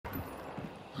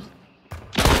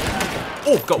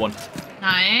Oh, got one.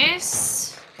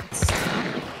 Nice.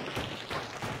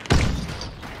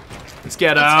 Let's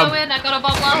get Let's go in. I got a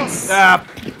bomb lance. Ah.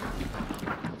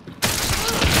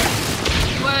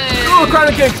 Oh,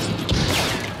 Crown King.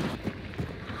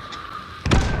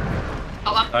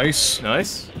 Got one. Nice.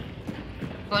 Nice.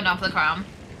 Going down for the crown.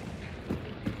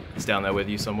 It's down there with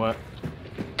you somewhere.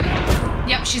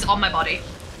 Yep, she's on my body.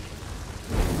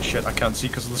 Shit, I can't see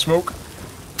because of the smoke.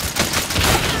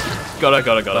 Got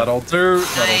her. That'll do.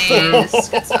 Nice.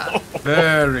 Good stuff.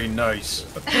 Very nice.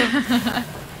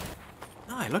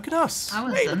 Hi, look at us. That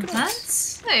was Hey, look at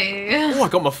us. intense. Hey. Oh, I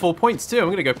got my 4 points too. I'm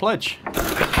gonna go pledge.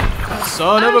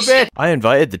 Son of a bitch! I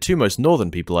invited the two most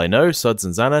northern people I know, Suds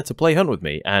and Xana, to play Hunt with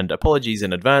me, and apologies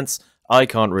in advance, I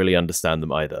can't really understand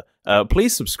them either.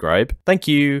 Please subscribe. Thank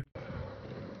you.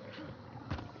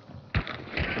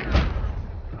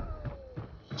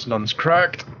 This nun's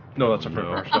cracked. No, that's a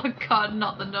friend. Oh god,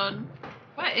 not the nun.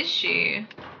 Where is she?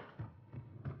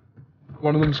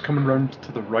 One of them's coming round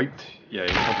to the right. Yeah, you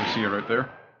can probably see her right there.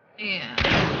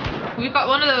 Yeah. We've got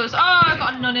one of those. Oh, I've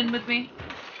got a nun in with me.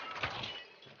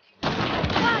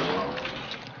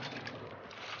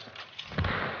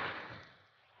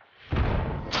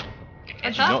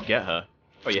 Did you not get her?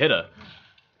 Oh, you hit her.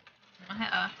 I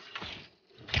hit her.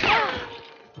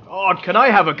 Oh, can I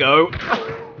have a go?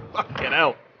 Fucking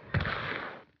hell.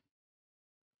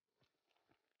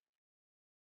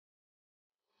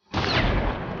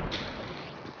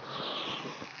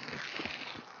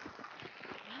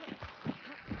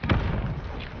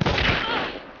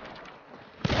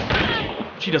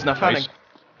 She doesn't have fanning.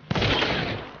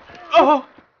 Nice. Oh!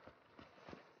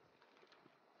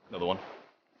 Another one.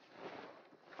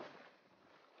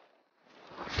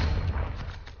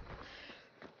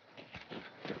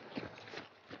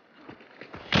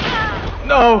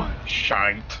 No!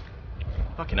 Shanked.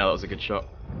 Fucking hell, that was a good shot.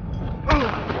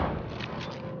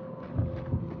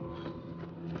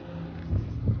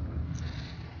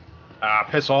 Ah,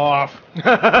 piss off.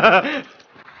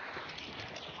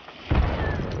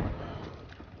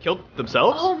 Killed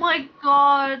themselves? Oh my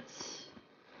god.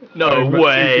 No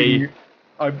way!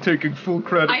 I'm taking full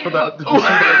credit I for that. Did hope- you see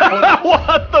that?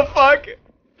 What the fuck?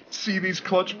 See these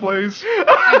clutch plays?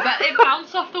 I bet it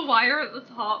bounced off the wire at the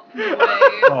top. No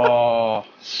way. Oh,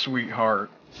 sweetheart.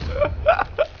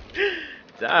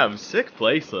 Damn, sick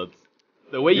play, Suds.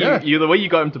 The way the way you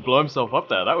got him to blow himself up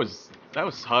there, that was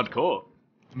hardcore.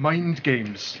 Mind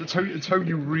games. It's how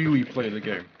you really play the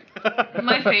game.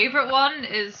 My favourite one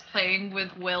is playing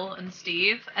with Will and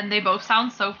Steve, and they both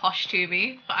sound so posh to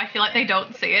me, but I feel like they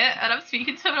don't see it, and I'm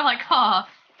speaking to them and I'm like,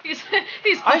 these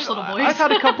posh little boys. I've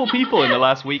had a couple people in the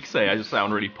last week say I just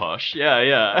sound really posh.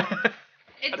 Yeah.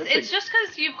 It's just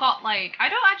because you've got, like, I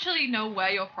don't actually know where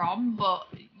you're from, but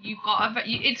you've got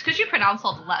it's because you pronounce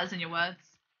all the letters in your words.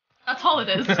 That's all it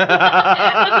is.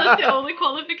 That's the only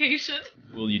qualification.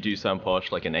 Well, you do sound posh,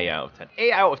 like an 8 out of 10.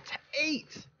 8 out of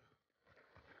 8?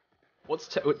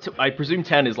 What's I presume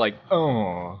 10 is like,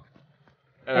 oh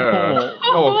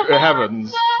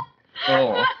heavens.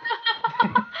 Oh.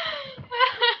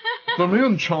 For me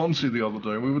and Chauncey the other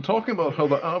day, we were talking about how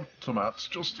the Avtomat's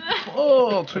just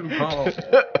far too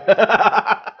powerful.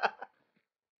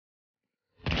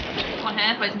 One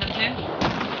here, poison them too.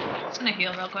 Just gonna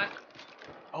heal real quick.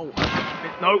 Oh,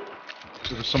 no.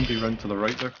 There's somebody round to the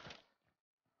right there.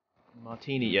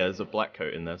 Martini, yeah, there's a black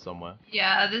coat in there somewhere.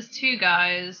 Yeah, there's two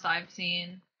guys I've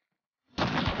seen.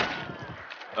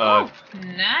 Nice.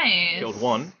 Killed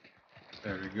one.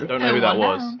 Very good. Don't know who that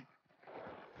was. Down.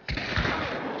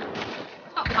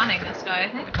 Stop planning this guy, I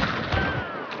think.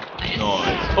 Nice.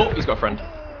 Nice. Oh, he's got a friend.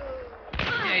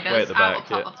 Yeah, he does. Way at the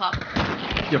back, Up top.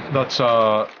 Yep, that's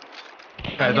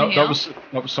that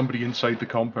was somebody inside the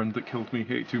compound that killed me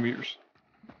 82 meters.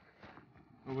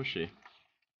 Where was she?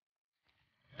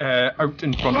 Out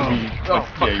in front of me. Oh,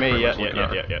 fuck you me, pretty yeah. much looking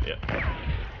at her.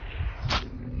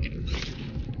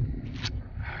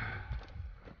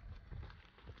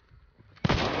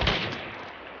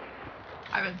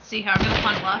 I would see her. I'm gonna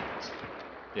plant left.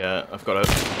 Yeah, I've got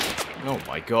her. Oh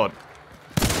my god.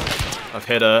 I've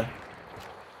hit her.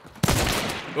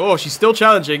 Oh, she's still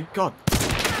challenging. God.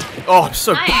 Oh, I'm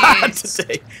so bad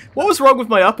today. What was wrong with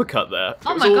my uppercut there?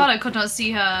 Oh my god, I could not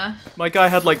see her. My guy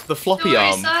had like the floppy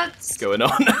arm Suds. going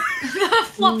on. The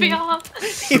floppy arm.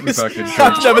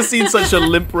 I've never seen such a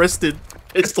limp-wristed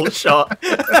pistol shot.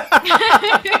 Are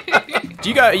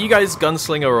you guys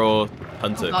gunslinger or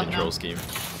hunter control scheme?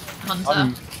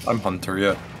 Hunter. I'm hunter,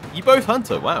 yeah. You both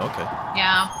hunter? Wow, okay.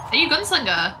 Yeah. Are you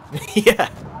gunslinger? Yeah.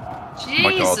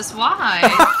 Jesus, why?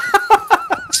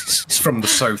 He's from the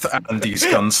South Andes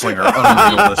gunslinger.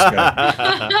 Unreal, this guy.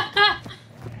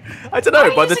 I don't know. Why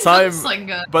are By you the using time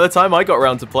Gunslinger? I got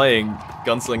around to playing,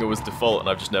 Gunslinger was default, and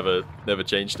I've just never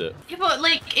changed it. Yeah, but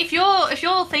like if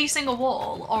you're facing a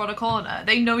wall or on a corner,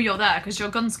 they know you're there because your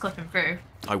gun's clipping through.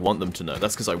 I want them to know.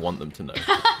 That's because I want them to know.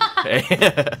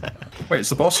 Wait, is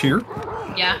the boss here?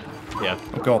 Yeah. Yeah.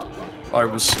 Oh god, I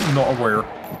was not aware.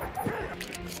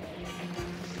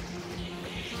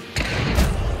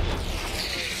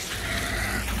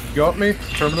 You got me,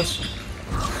 Terminus?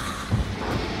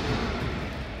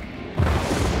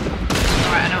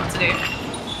 Alright, I know what to do.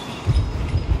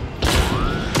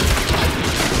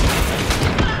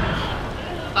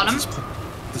 Got him.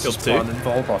 This Killed is two. plan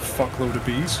involve a fuckload of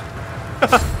bees.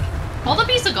 All the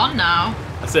bees are gone now.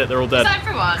 That's it. They're all Is dead. that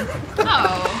everyone?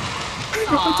 Oh.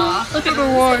 Aww. I don't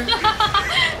know why.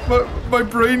 My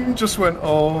brain just went,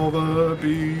 all the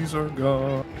bees are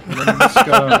gone, and the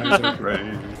skies are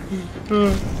grey.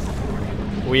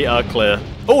 We are clear.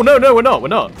 Oh no, we're not. We're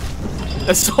not.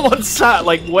 There's someone sat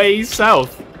like way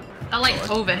south. They're like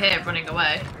over here running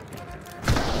away.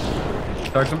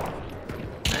 Tagged him.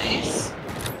 Nice.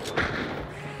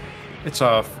 It's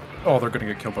oh, they're gonna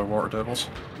get killed by water devils.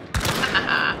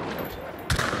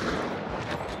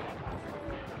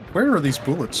 Where are these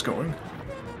bullets going?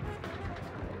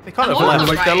 They kind of Oh, left. right.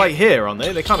 Like they're like here, aren't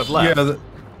they? They kind of left. Yeah,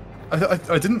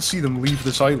 I didn't see them leave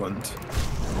this island.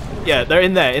 Yeah, they're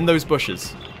in there, in those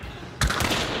bushes.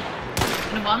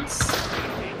 And once.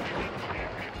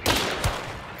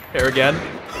 Here again.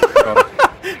 God.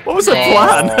 What was the Nice.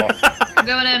 plan? I'm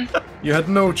going in. You had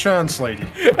no chance, lady.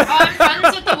 Oh, I'm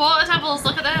friends with the water devils.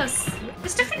 Look at this.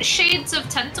 There's different shades of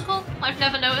tentacle I've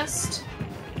never noticed.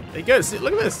 There you go. See,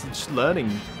 look at this. Just learning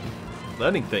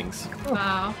things.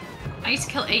 Wow. I used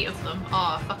to kill 8 of them.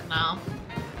 Oh, fucking hell.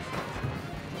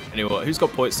 Anyway, who's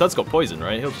got poison? Stud's got poison,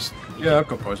 right? He'll just. Yeah, I've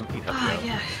got poison. He'd help you Oh, out.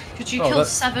 yeah. Could you Oh, kill that-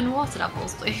 7 water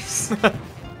devils, please?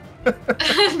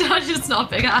 That's just not a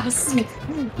big ask.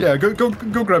 Yeah, go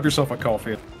grab yourself a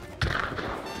coffee.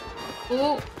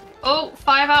 Oh,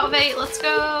 5 out of 8. Let's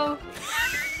go.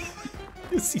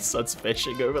 You see Stud's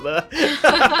fishing over there. Is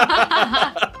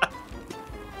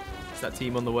that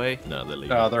team on the way? No, they're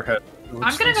leaving. They're hit.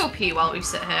 I'm gonna go pee while we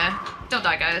sit here. Don't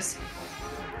die, guys.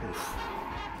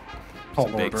 Tall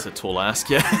Big, order. it's a tall ask,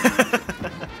 yeah.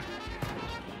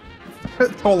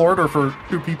 Tall order for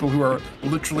 2 people who are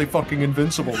literally fucking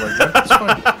invincible right now. It's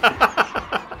fine.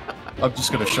 I'm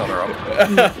just gonna shut her up.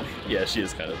 Yeah, she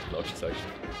is kind of obnoxious, actually.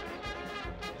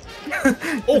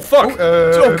 Oh, fuck!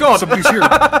 Oh God! Somebody's here.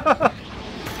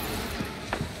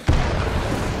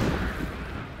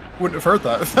 Wouldn't have heard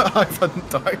that if I hadn't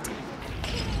died.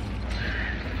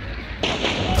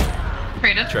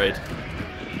 Traded. Trade.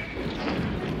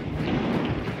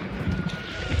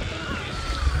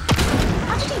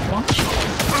 How did he one-shot?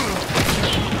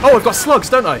 Oh, I've got slugs,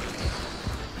 don't I?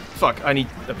 Fuck, I need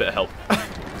a bit of help.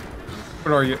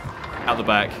 Where are you? Out the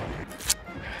back.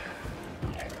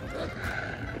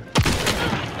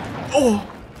 Oh!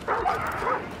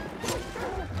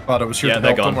 Glad I was here Yeah, to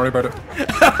they're help. Don't gone. worry about it.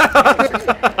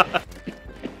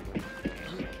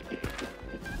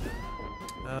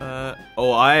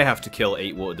 Oh, I have to kill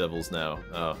 8 water devils now.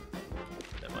 Oh,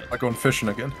 never mind. I'm going fishing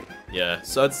again. Yeah,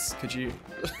 Suds, could you...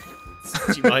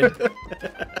 Would you mind?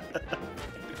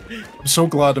 I'm so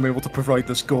glad I'm able to provide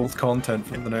this gold content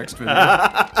for the next video.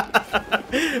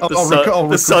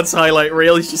 The Suds highlight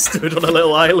reel, he just stood on a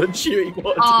little island shooting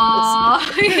water devils.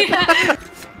 Aww. Yeah.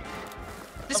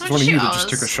 This It's one one of you shoot that just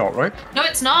took a us. shot, right? No,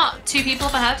 it's not. 2 people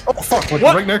up ahead. Oh fuck, like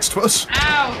What? right next to us.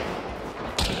 Ow.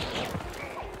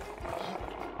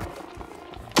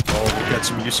 Oh, we'll get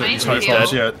some use of I these need high to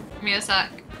fives heal. yet. Give me a sec.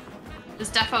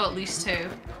 There's defo at least 2.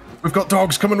 We've got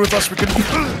dogs coming with us, we can...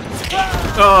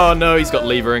 Oh no, he's got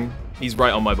levering. He's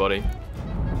right on my body.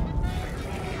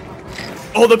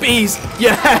 Oh, the bees!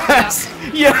 Yes!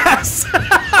 Yes! Oh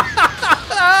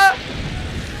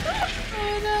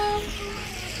no.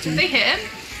 Did they hit him?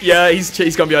 Yeah,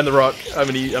 he's gone behind the rock. I'm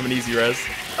an easy res.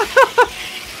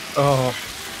 Oh.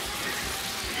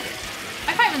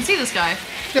 I can't even see this guy.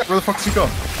 Yeah, where the fuck's he gone?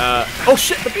 Oh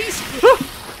shit, the bees!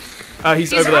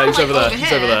 He's over there, around, he's over like, there, over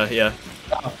he's over here. there, yeah.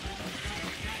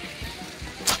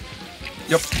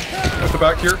 Yep. At the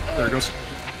back here. There he goes.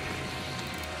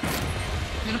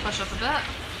 I'm gonna push up a bit.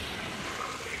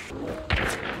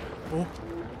 Oh.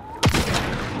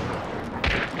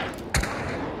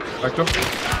 Back up.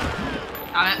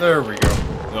 Got it. There we go.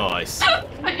 Nice.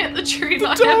 I hit the tree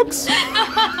by Dogs!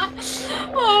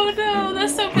 Oh no, they're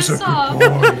so He's a pissed off.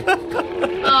 good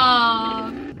boy.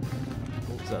 Aw.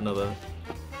 Is that another?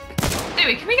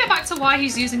 Anyway, can we get back to why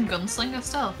he's using gunslinger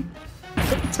still?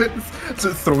 Is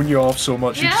it throwing you off so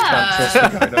much you just can't Yeah. trust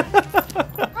the guy now?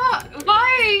 Why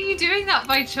are you doing that that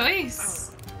by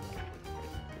choice?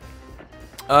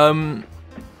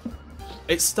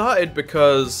 It started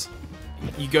because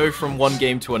you go from one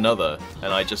game to another,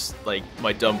 and I just, like,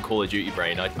 my dumb Call of Duty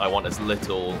brain, I want as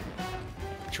little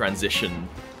transition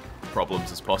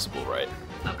problems as possible, right?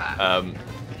 Okay.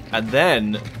 And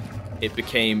then it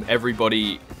became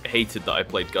everybody hated that I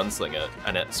played Gunslinger,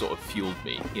 and it sort of fueled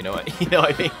me. You know what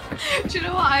I mean? Do you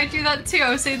know what? I do that too. I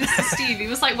was saying this to Steve. He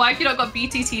was like, "Why have you not got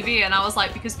BTTV?" And I was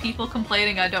like, "Because people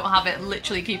complaining I don't have it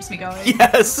literally keeps me going."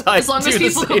 Yes, as long as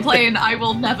people complain, I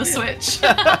will never switch.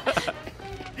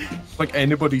 Like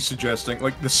anybody suggesting,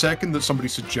 like the second that somebody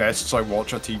suggests I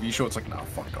watch a TV show, it's like, nah,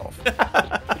 fuck off.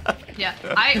 Yeah,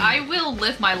 I will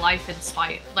live my life in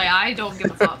spite. Like, I don't give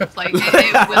a fuck. Like,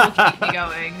 it will keep me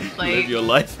going. Like, live your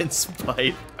life in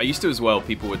spite. I used to as well.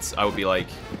 I would be like,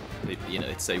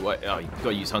 they'd say, "Why? Oh, you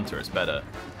gotta use Hunter. It's better."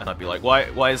 And I'd be like,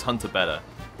 "Why is Hunter better?"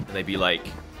 And they'd be like,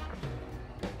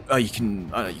 "Oh, you can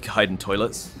hide in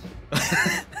toilets."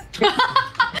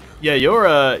 Yeah,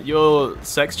 your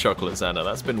sex chocolate, Xana.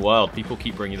 That's been wild. People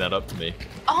keep bringing that up to me.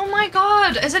 oh my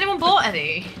god, has anyone bought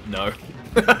any? No.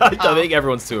 I think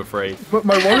everyone's too afraid. But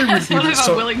my worry would be What if that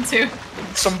I'm willing to?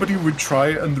 somebody would try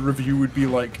it and the review would be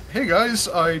like, "Hey guys,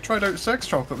 I tried out sex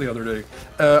chocolate the other day.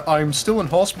 I'm still in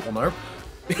hospital now.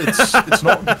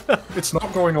 It's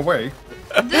not going away."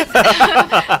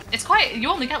 It's quite. You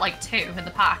only get like 2 in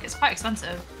the pack. It's quite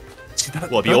expensive. See,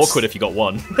 Well, it'd be awkward if you got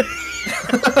one.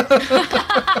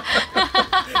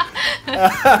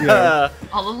 Yeah.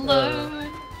 All alone.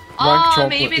 Wank Oh, chocolate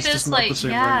maybe is there's just not like the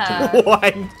same ring to yeah. it.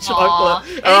 Wine Aw. chocolate.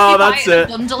 And if Oh, you buy that's it in a it.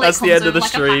 bundle, That's it the comes end of the with,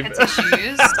 stream. like, a pack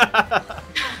of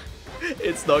tissues.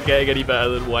 It's not getting any better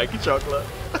than white chocolate.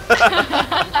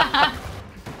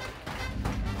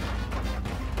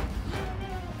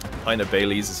 Pint of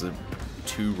Bailey's is a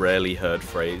too rarely heard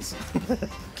phrase.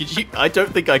 I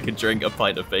don't think I could drink a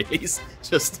pint of Bailey's.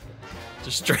 Just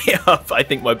straight up. I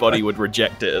think my body would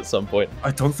reject it at some point.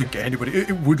 I don't think anybody.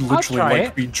 It would literally try like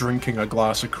it. be drinking a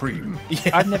glass of cream.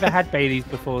 Yeah. I've never had Bailey's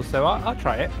before, so I'll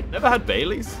try it. Never had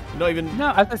Bailey's? Not even.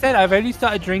 No, as I said, I've only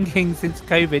started drinking since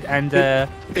COVID, and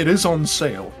It is on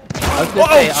sale. I was gonna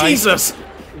say, Oh, Jesus!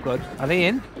 Oh god, are they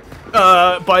in?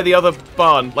 By the other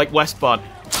barn, like West Barn.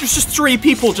 There's just 3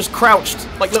 people just crouched,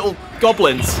 like little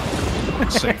goblins.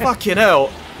 Sick. Fucking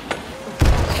hell.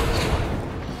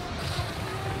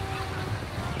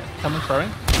 Someone's throwing.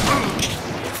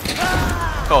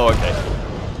 Oh, okay.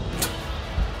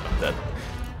 I'm dead.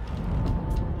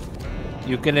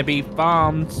 You're gonna be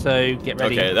farmed, so get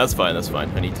ready. Okay, that's fine, that's fine.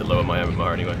 I need to lower my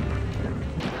MMR anyway.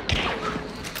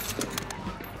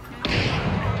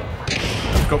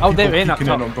 Got Oh, they're people in up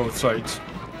peeking top. on both sides.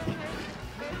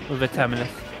 With a terminus.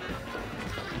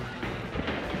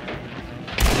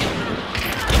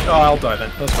 Oh, I'll die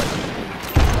then. That's fine.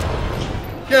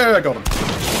 Yeah, I got him.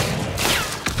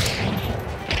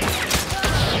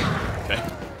 Okay.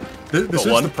 This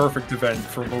is one. the perfect event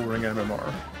for lowering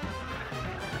MMR.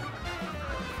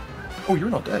 Oh, you're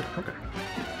not dead. Okay.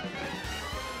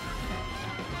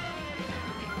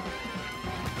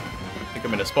 I think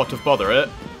I'm in a spot of bother, it.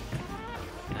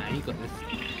 Nah, you got this.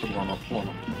 One up, one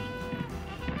up.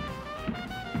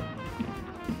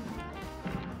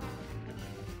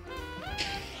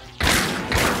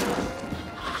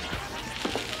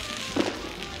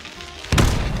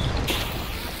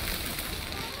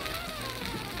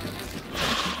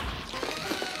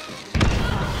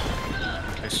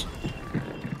 Nice.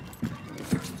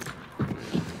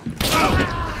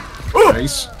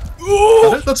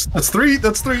 Nice. That's 3.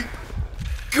 That's 3.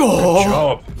 God.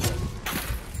 Job.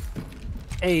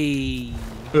 Hey.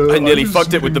 I nearly was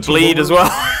fucked it with the needing to bleed as lower- well.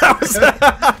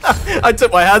 I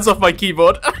took my hands off my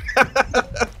keyboard.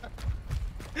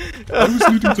 I was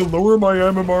needing to lower my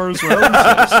MMR as well.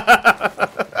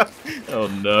 Oh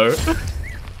no.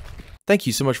 Thank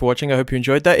you so much for watching. I hope you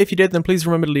enjoyed that. If you did, then please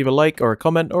remember to leave a like or a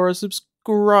comment or a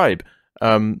subscribe.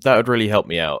 That would really help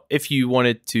me out. If you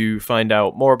wanted to find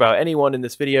out more about anyone in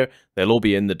this video, they'll all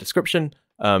be in the description.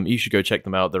 You should go check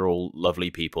them out. They're all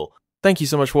lovely people. Thank you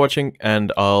so much for watching,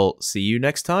 and I'll see you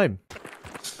next time.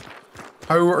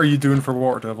 How are you doing for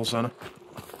Water Devil, Xana?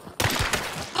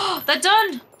 They're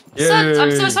done. Yay. Son,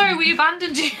 I'm so sorry we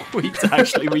abandoned you. We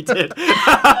did.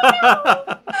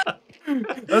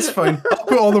 That's fine. I'll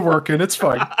put all the work in. It's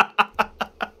fine.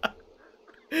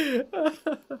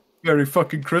 Merry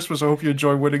fucking Christmas. I hope you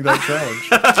enjoy winning that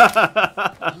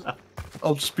challenge.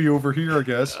 I'll just be over here, I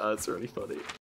guess. That's really funny.